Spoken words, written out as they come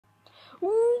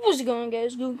How's it going,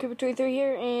 guys? GoonCreeper23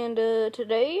 here, and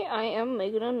today I am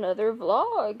making another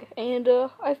vlog. And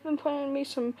I've been playing me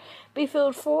some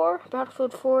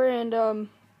Battlefield 4,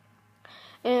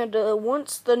 and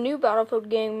once the new Battlefield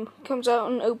game comes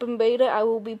out in open beta, I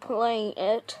will be playing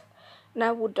it, and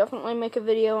I will definitely make a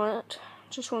video on it.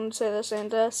 Just wanted to say this,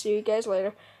 and see you guys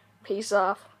later. Peace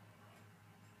off.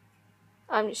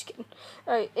 I'm just kidding.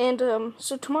 Alright, and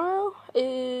so tomorrow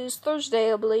is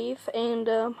Thursday, I believe, and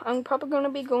I'm probably going to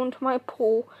be going to my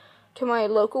pool, to my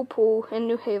local pool in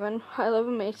New Haven. I live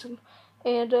in Mason.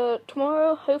 And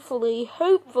tomorrow, hopefully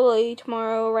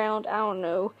tomorrow around, I don't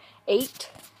know, 8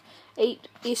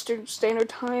 Eastern Standard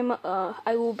Time,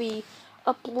 I will be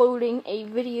uploading a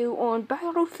video on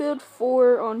Battlefield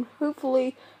 4 on,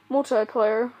 hopefully,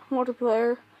 multiplayer.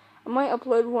 I might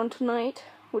upload one tonight,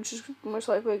 which is most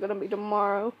likely going to be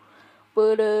tomorrow,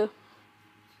 but,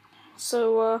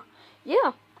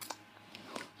 yeah,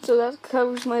 so that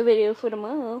covers my video for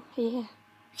tomorrow, yeah.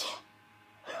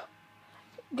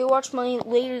 Go watch my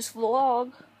latest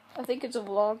vlog, I think it's a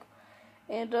vlog,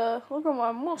 and, look at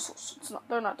my muscles,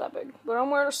 they're not that big, but I'm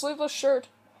wearing a sleeveless shirt,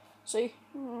 see,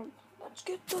 let's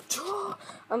get the draw.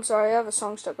 I'm sorry, I have a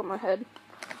song stuck in my head,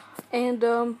 and,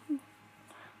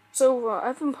 so,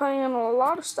 I've been playing a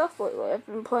lot of stuff lately. I've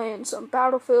been playing some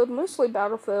Battlefield, mostly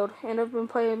Battlefield, and I've been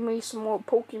playing me some more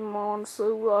Pokemon.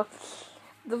 So,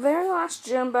 the very last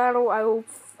gym battle I will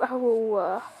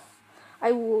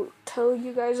tell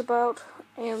you guys about,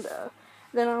 and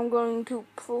then I'm going to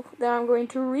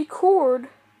record.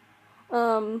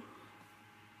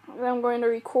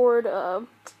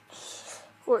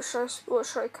 What should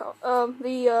I call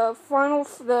the final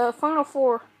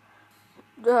four.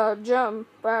 Gem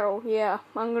battle, yeah,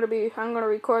 I'm gonna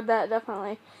record that,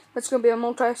 definitely. That's gonna be a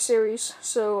multi-series,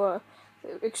 so,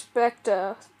 expect,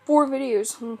 4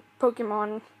 videos on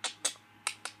Pokemon,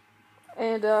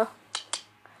 and,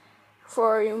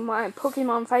 for my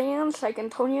Pokemon fans, like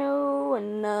Antonio,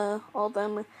 and, all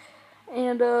them,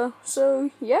 and,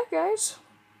 so, yeah, guys,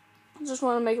 just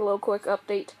want to make a little quick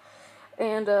update,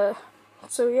 and,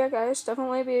 so, yeah, guys,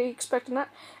 definitely be expecting that,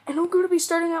 and I'm gonna be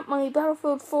starting up my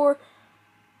Battlefield 4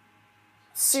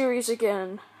 series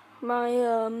again, my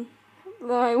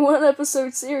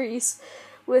 1-episode series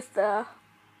with, I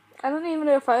don't even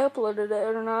know if I uploaded it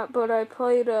or not, but I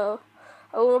played, a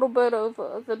little bit of,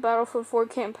 the Battlefield 4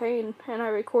 campaign, and I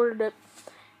recorded it,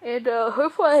 and,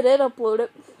 hopefully I did upload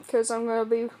it, because I'm gonna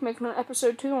be making an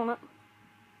episode 2 on it,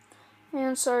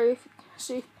 and sorry, if you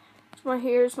see,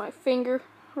 here's my finger,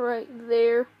 right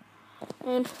there,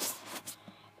 and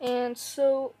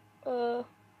so,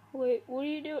 wait, what are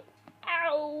you doing?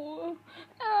 Ow!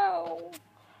 Ow!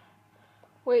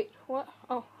 Wait, what?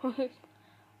 Oh,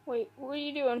 wait, what are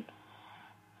you doing?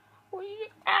 What are you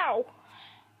doing? Ow!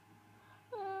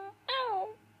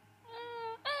 Ow!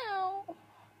 Ow!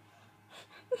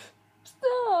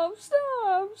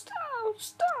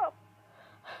 Stop!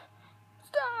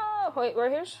 Wait,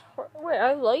 right here's, wait, I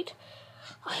have light?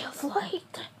 I have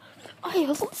light!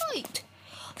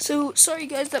 So, sorry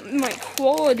guys that my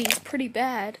quality is pretty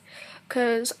bad,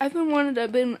 because I've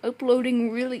been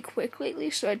uploading really quick lately,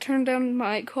 so I turned down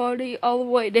my quality all the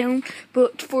way down,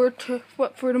 but for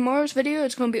tomorrow's video,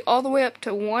 it's going to be all the way up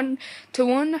to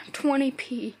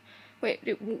 120p. Wait,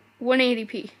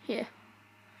 180p, yeah.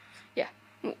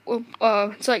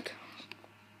 It's like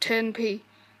 10p.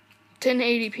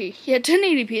 1080p. Yeah,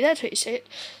 1080p, that's how you say it.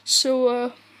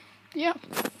 So, yeah.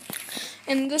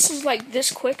 And this is like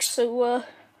this quick, so,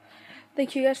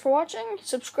 thank you guys for watching,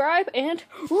 subscribe, and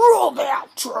roll the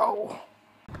outro!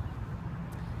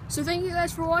 So thank you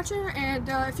guys for watching, and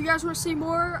if you guys want to see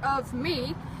more of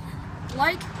me,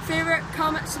 like, favorite,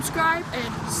 comment, subscribe,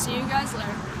 and see you guys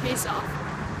later. Peace off.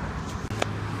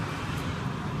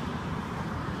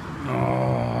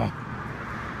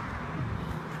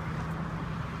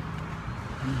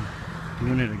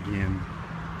 Doing it again.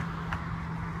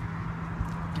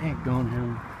 Dang, gone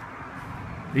him.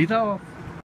 He's off.